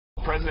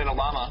President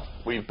Obama,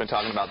 we've been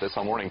talking about this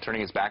all morning,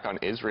 turning his back on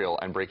Israel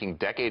and breaking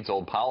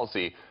decades-old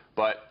policy,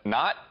 but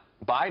not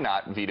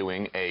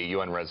vetoing a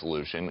UN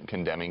resolution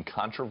condemning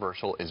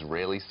controversial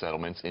Israeli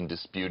settlements in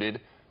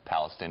disputed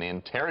Palestinian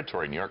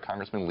territory. New York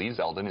Congressman Lee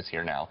Zeldin is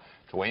here now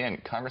to weigh in.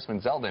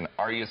 Congressman Zeldin,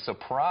 are you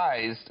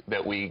surprised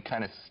that we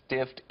kind of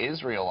stiffed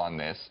Israel on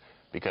this,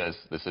 because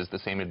this is the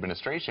same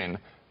administration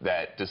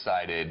that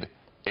decided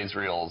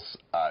Israel's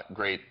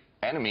great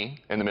enemy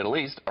in the Middle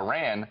East,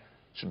 Iran,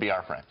 should be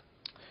our friend?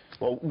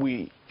 Well,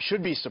 we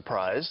should be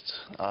surprised,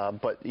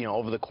 but, you know,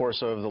 over the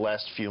course of the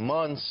last few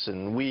months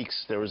and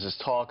weeks, there was this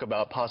talk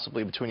about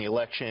possibly between the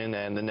election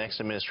and the next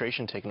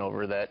administration taking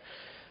over that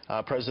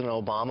President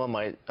Obama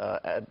might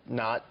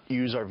not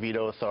use our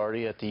veto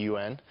authority at the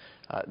UN.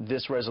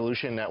 This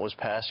resolution that was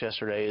passed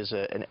yesterday is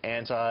an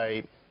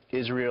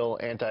anti-Israel,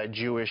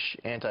 anti-Jewish,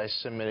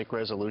 anti-Semitic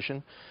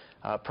resolution.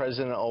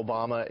 President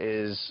Obama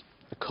is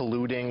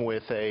colluding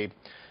with a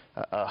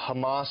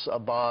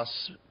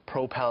Hamas-Abbas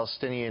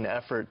pro-Palestinian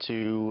effort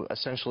to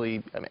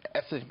essentially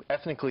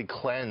ethnically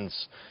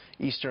cleanse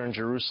eastern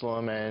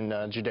Jerusalem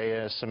and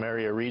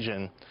Judea-Samaria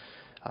region.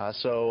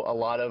 So a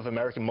lot of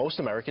most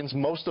Americans,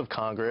 most of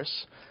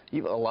Congress,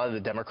 even a lot of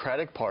the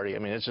Democratic Party, I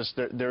mean, it's just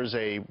there's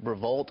a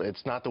revolt.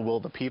 It's not the will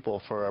of the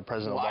people for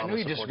President Obama. I know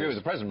you disagree with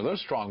the president, but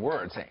those strong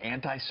words, an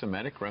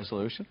anti-Semitic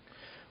resolution?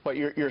 But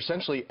you're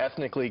essentially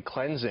ethnically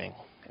cleansing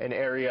an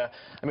area.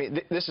 I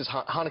mean, this is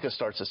Hanukkah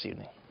starts this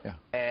evening. Yeah.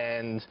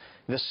 And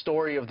the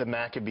story of the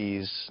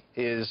Maccabees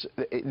is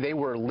they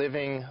were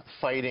living,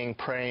 fighting,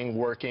 praying,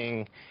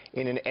 working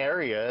in an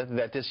area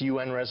that this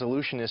UN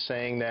resolution is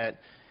saying that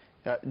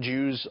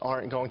Jews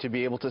aren't going to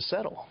be able to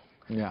settle.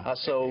 Yeah.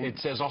 So it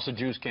says also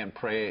Jews can't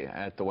pray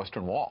at the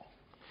Western Wall.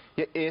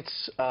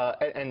 It's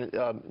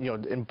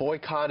in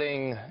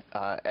boycotting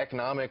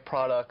economic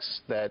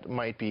products that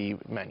might be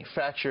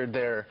manufactured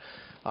there.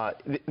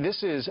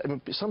 This is, I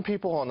mean, some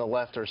people on the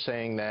left are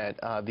saying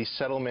that these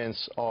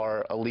settlements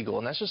are illegal,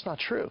 and that's just not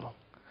true.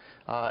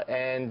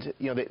 And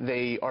you know,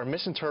 they are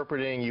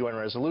misinterpreting UN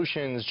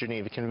resolutions,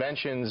 Geneva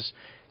Conventions.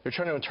 They're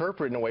trying to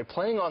interpret in a way,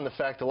 playing on the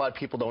fact that a lot of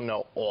people don't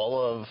know all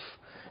of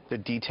the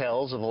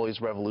details of all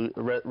these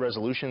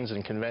resolutions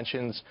and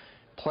conventions.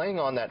 Playing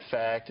on that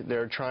fact,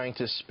 they're trying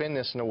to spin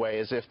this in a way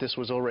as if this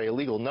was already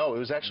illegal. No, it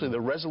was actually the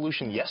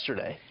resolution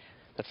yesterday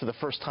that for the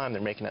first time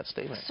they're making that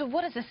statement. So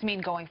what does this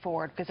mean going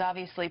forward? Because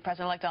obviously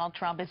President-elect Donald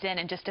Trump is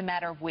in just a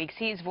matter of weeks.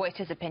 He's voiced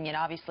his opinion,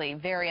 obviously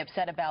very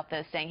upset about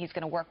this, saying he's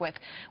going to work with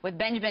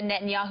Benjamin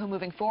Netanyahu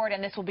moving forward,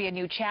 and this will be a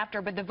new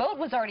chapter. But the vote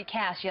was already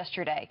cast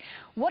yesterday.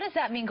 What does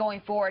that mean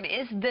going forward?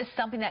 Is this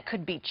something that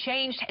could be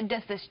changed? And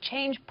does this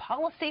change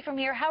policy from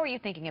here? How are you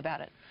thinking about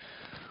it?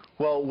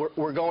 Well,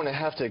 we're going to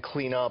have to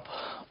clean up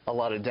a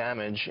lot of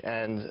damage,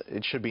 and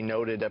it should be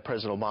noted that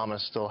President Obama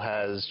still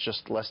has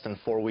just less than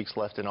 4 weeks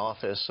left in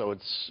office, so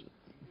it's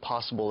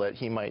possible that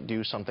he might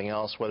do something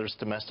else, whether it's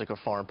domestic or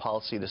foreign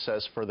policy, that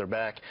says further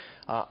back.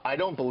 I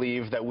don't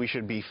believe that we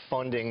should be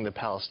funding the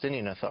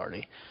Palestinian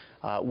Authority.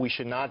 We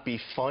should not be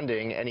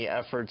funding any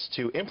efforts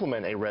to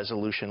implement a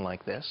resolution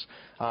like this.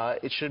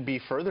 It should be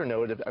further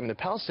noted, I mean, the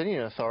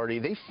Palestinian Authority,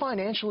 they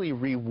financially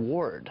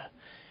reward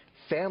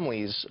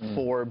families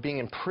for being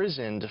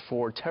imprisoned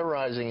for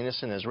terrorizing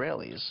innocent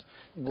Israelis.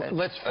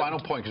 Let's final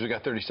point, because we've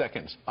got 30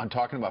 seconds, on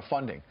talking about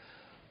funding.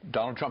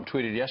 Donald Trump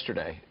tweeted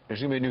yesterday,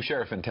 there's going to be a new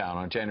sheriff in town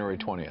on January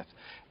 20th.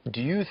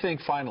 Do you think,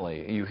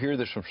 finally, you hear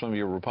this from some of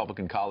your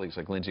Republican colleagues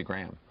like Lindsey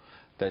Graham,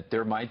 that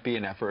there might be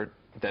an effort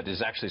that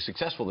is actually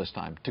successful this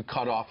time to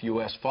cut off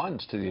U.S.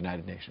 funds to the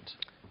United Nations?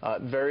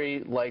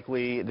 Very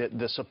likely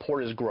the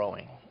support is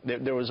growing.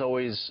 There was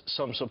always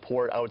some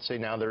support. I would say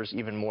now there's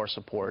even more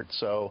support.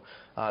 So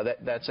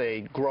that's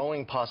a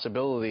growing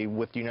possibility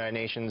with the United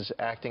Nations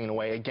acting in a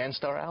way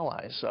against our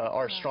allies,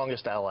 our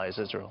strongest allies,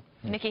 Israel.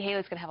 Nikki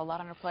Haley's going to have a lot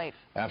on her plate.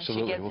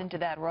 Absolutely. When she gets into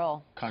that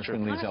role.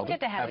 Congressman Lee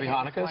Zeldin, happy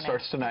Hanukkah.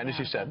 Starts tonight, as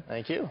you said.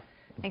 Thank you.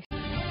 Thanks.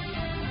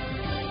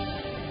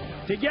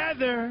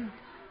 Together,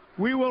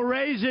 we will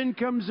raise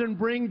incomes and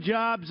bring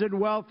jobs and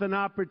wealth and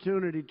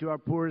opportunity to our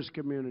poorest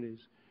communities.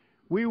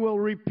 We will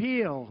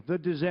repeal the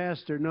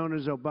disaster known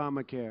as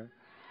Obamacare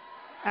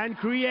and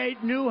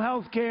create new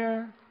health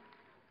care,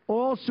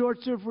 all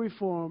sorts of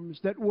reforms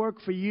that work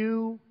for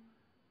you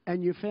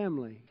and your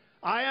family.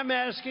 I am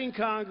asking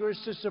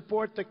Congress to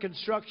support the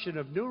construction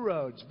of new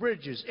roads,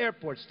 bridges,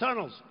 airports,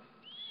 tunnels,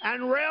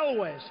 and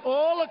railways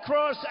all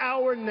across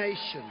our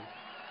nation.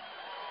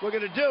 We're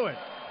going to do it.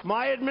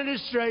 My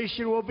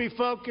administration will be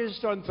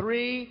focused on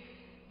 3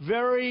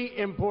 very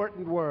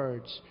important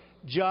words: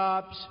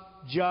 jobs,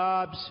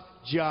 jobs,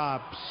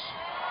 jobs.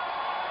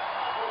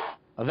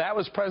 That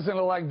was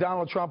President-elect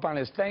Donald Trump on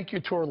his thank you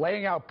tour,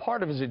 laying out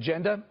part of his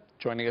agenda.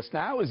 Joining us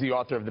now is the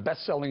author of the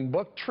best-selling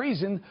book,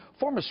 Treason,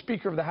 former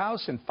Speaker of the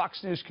House and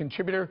Fox News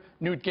contributor,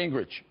 Newt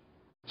Gingrich.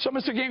 So,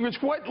 Mr.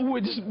 Gingrich, what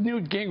would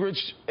Newt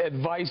Gingrich's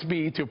advice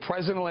be to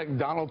President-elect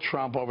Donald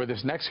Trump over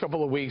this next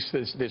couple of weeks,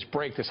 this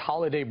break, this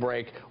holiday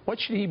break? What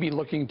should he be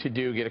looking to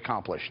do, get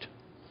accomplished?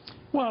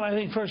 Well, I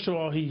think, first of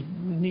all, he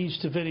needs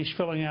to finish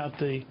filling out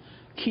the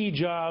key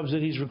jobs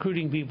that he's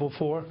recruiting people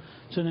for.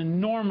 It's an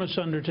enormous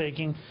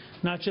undertaking,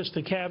 not just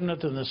the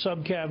cabinet and the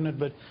sub-cabinet,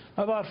 but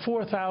about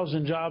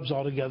 4,000 jobs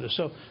altogether.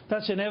 So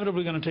that's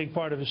inevitably going to take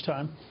part of his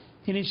time.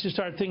 He needs to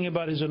start thinking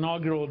about his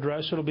inaugural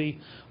address. It'll be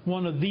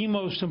one of the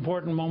most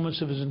important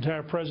moments of his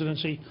entire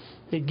presidency.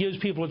 It gives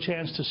people a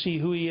chance to see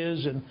who he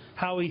is and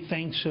how he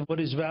thinks and what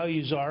his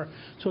values are.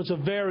 So it's a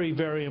very,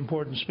 very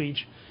important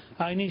speech.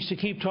 He needs to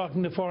keep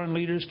talking to foreign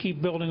leaders,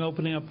 keep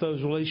opening up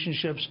those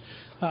relationships,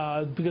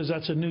 because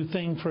that's a new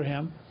thing for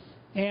him.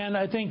 And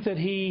I think that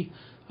he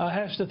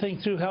has to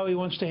think through how he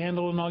wants to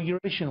handle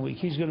Inauguration Week.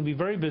 He's going to be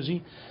very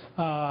busy.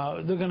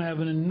 They're going to have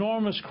an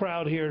enormous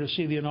crowd here to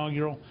see the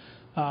inaugural.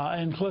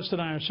 And Callista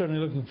and I are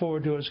certainly looking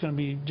forward to it. It's going to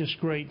be just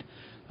great.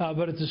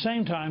 But at the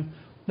same time,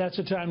 that's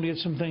a time to get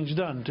some things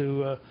done,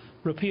 to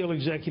repeal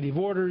executive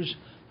orders,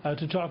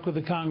 to talk with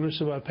the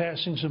Congress about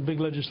passing some big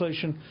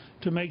legislation,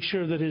 to make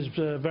sure that his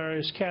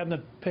various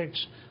cabinet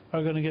picks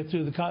are going to get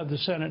through the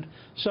Senate.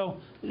 So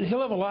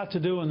he'll have a lot to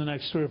do in the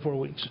next 3 or 4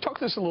 weeks. Talk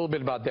to us a little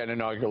bit about that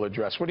inaugural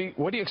address. What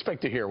do you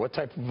expect to hear? What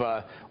type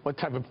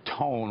of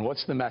tone?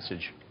 What's the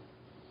message?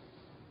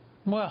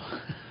 Well,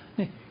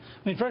 I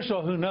mean, first of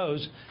all, who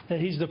knows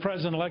that he's the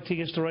president-elect? He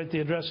gets to write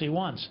the address he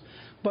wants.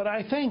 But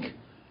I think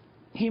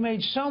he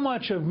made so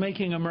much of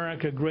making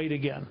America great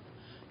again.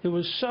 It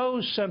was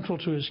so central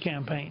to his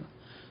campaign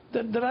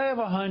that I have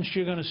a hunch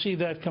you're going to see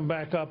that come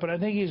back up. And I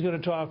think he's going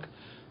to talk,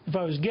 if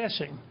I was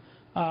guessing,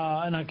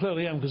 and I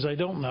clearly am because I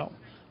don't know,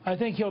 I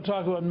think he'll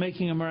talk about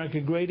making America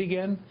great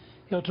again.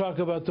 He'll talk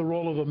about the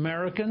role of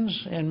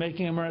Americans in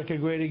making America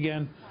great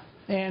again.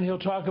 And he'll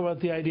talk about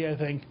the idea, I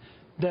think,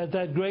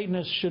 that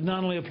greatness should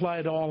not only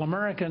apply to all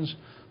Americans,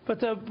 but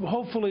that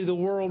hopefully the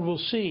world will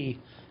see,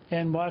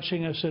 and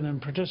watching us and in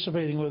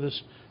participating with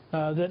us,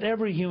 that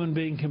every human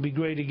being can be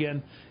great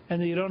again,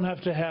 and that you don't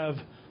have to have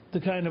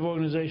the kind of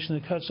organization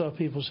that cuts off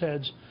people's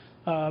heads,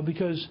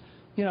 because,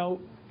 you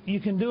know, you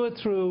can do it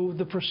through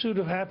the pursuit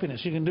of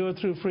happiness. You can do it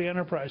through free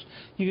enterprise.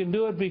 You can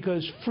do it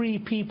because free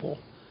people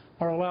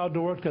are allowed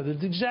to work together.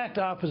 The exact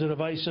opposite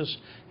of ISIS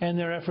and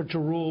their effort to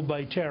rule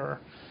by terror.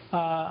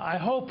 I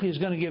hope he's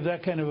going to give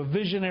that kind of a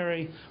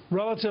visionary,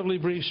 relatively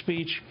brief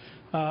speech.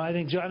 I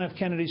think John F.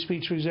 Kennedy's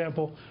speech, for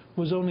example,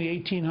 was only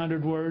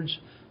 1,800 words.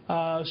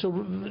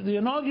 So the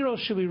inaugural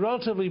should be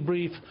relatively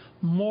brief,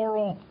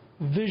 moral,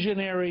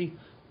 visionary,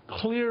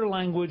 clear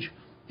language.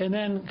 And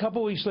then a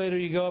couple weeks later,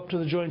 you go up to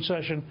the joint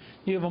session.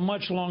 You have a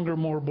much longer,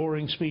 more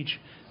boring speech.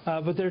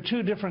 But they're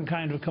two different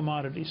kind of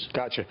commodities.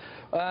 Gotcha.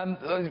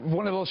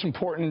 One of the most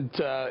important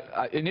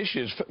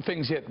initiatives,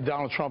 things that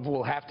Donald Trump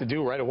will have to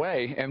do right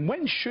away. And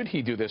when should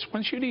he do this?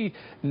 When should he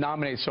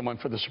nominate someone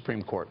for the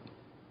Supreme Court?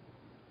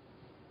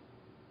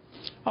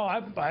 Oh,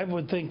 I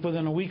would think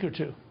within a week or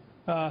two.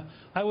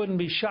 I wouldn't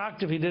be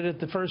shocked if he did it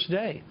the first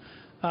day.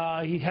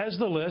 He has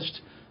the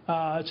list.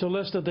 It's a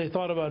list that they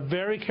thought about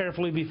very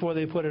carefully before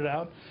they put it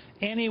out.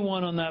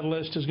 Anyone on that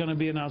list is going to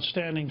be an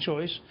outstanding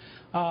choice.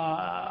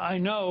 I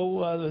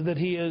know that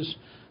he is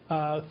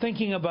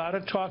thinking about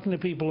it, talking to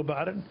people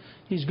about it.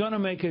 He's going to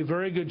make a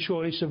very good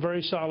choice, a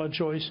very solid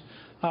choice.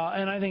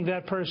 And I think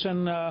that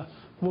person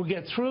will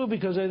get through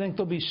because I think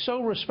they'll be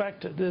so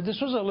respected. This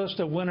was a list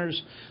of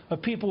winners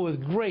of people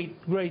with great,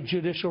 great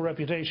judicial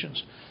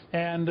reputations.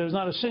 And there's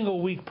not a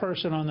single weak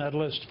person on that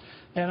list.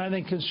 And I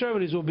think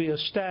conservatives will be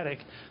ecstatic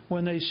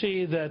when they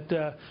see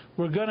that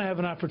we're going to have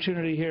an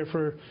opportunity here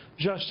for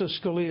Justice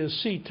Scalia's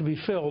seat to be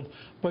filled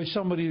by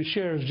somebody who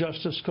shares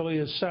Justice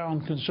Scalia's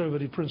sound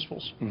conservative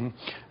principles.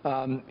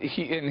 Mm-hmm.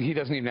 He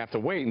doesn't even have to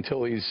wait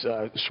until he's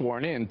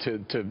sworn in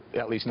to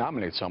at least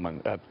nominate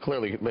someone,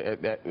 clearly,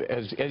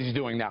 as he's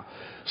doing now.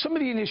 Some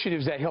of the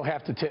initiatives that he'll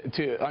have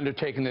to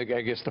undertake in,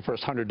 I guess, the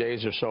first 100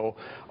 days or so,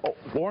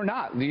 or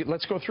not.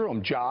 Let's go through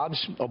them.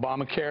 Jobs,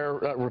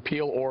 Obamacare,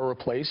 repeal or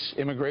replace,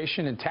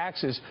 immigration, and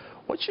taxes.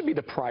 What should be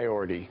the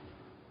priority?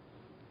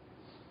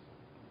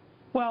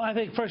 Well, I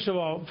think, first of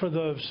all, for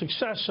the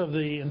success of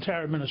the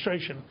entire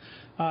administration,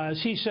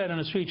 as he said in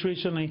a speech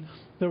recently,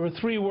 there were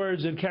 3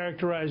 words that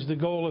characterized the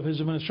goal of his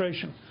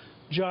administration: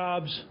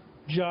 jobs,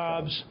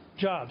 jobs,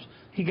 jobs.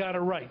 He got it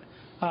right.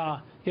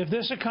 If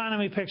this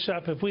economy picks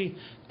up, if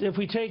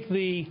we take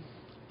the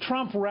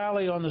Trump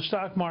rally on the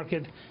stock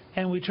market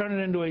and we turn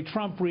it into a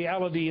Trump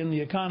reality in the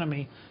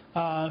economy,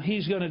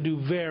 he's going to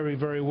do very,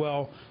 very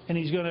well, and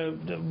he's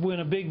going to win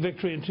a big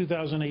victory in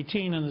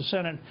 2018 in the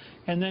Senate,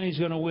 and then he's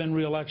going to win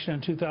re-election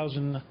in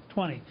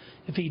 2020.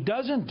 If he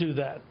doesn't do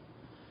that,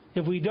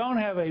 if we don't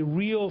have a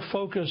real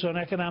focus on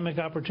economic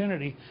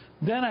opportunity,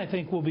 then I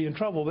think we'll be in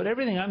trouble. But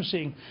everything I'm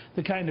seeing,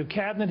 the kind of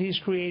cabinet he's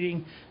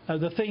creating,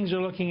 the things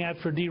they're looking at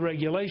for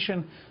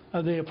deregulation,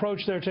 the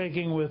approach they're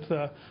taking with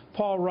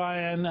Paul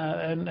Ryan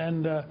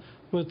and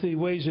with the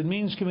Ways and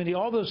Means Committee,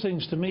 all those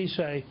things to me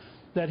say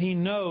that he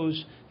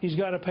knows he's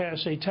got to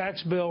pass a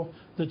tax bill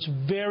that's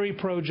very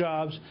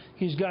pro-jobs.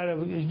 He's got to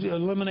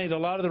eliminate a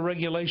lot of the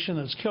regulation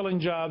that's killing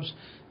jobs.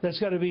 That's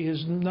got to be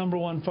his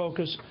 #1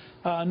 focus.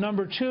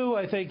 Number 2,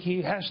 I think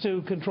he has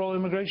to control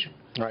immigration.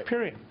 Right.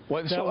 Period.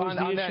 Well, that was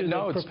the issue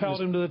that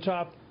propelled him to the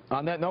top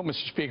On that note,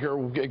 Mr.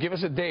 Speaker, give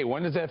us a date.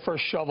 When does that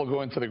first shovel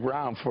go into the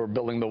ground for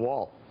building the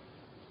wall?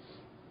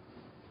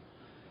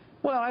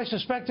 Well, I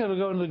suspect it'll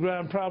go into the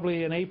ground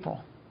probably in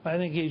April. I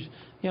think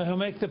he'll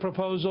make the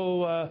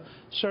proposal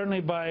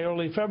certainly by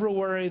early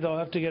February. They'll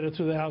have to get it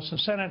through the House and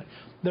Senate.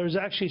 There's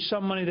actually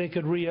some money they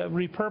could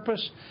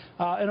repurpose.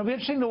 And it'll be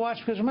interesting to watch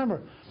because,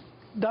 remember,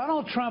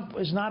 Donald Trump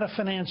is not a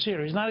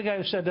financier. He's not a guy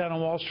who sat down on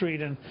Wall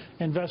Street and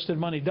invested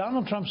money.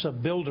 Donald Trump's a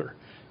builder.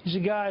 He's a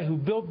guy who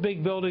built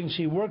big buildings.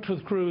 He worked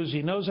with crews.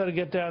 He knows how to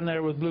get down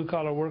there with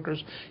blue-collar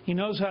workers. He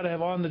knows how to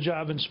have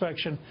on-the-job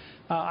inspection.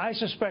 I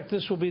suspect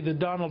this will be the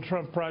Donald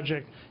Trump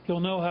project. He'll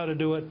know how to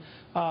do it.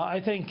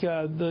 I think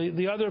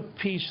the other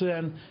piece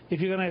then, if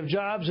you're going to have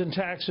jobs and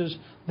taxes,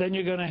 then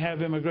you're going to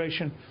have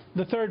immigration.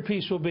 The third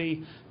piece will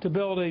be to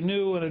build a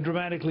new and a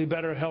dramatically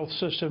better health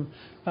system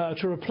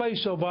to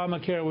replace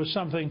Obamacare with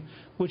something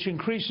which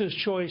increases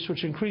choice,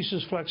 which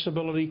increases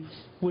flexibility,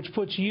 which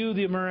puts you,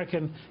 the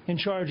American, in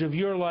charge of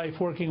your life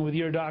working with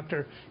your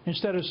doctor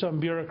instead of some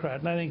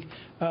bureaucrat. And I think,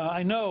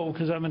 I know,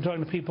 because I've been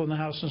talking to people in the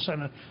House and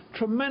Senate,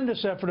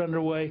 tremendous effort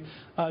underway.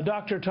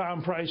 Dr.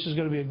 Tom Price is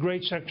going to be a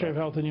great Secretary of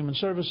Health and Human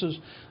Services.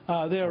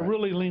 They are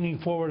really leaning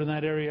forward in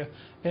that area,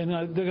 and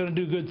they're going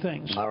to do good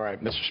things. All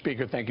right. Mr.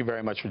 Speaker, thank you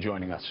very much for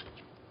joining us.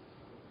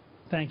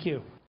 Thank you.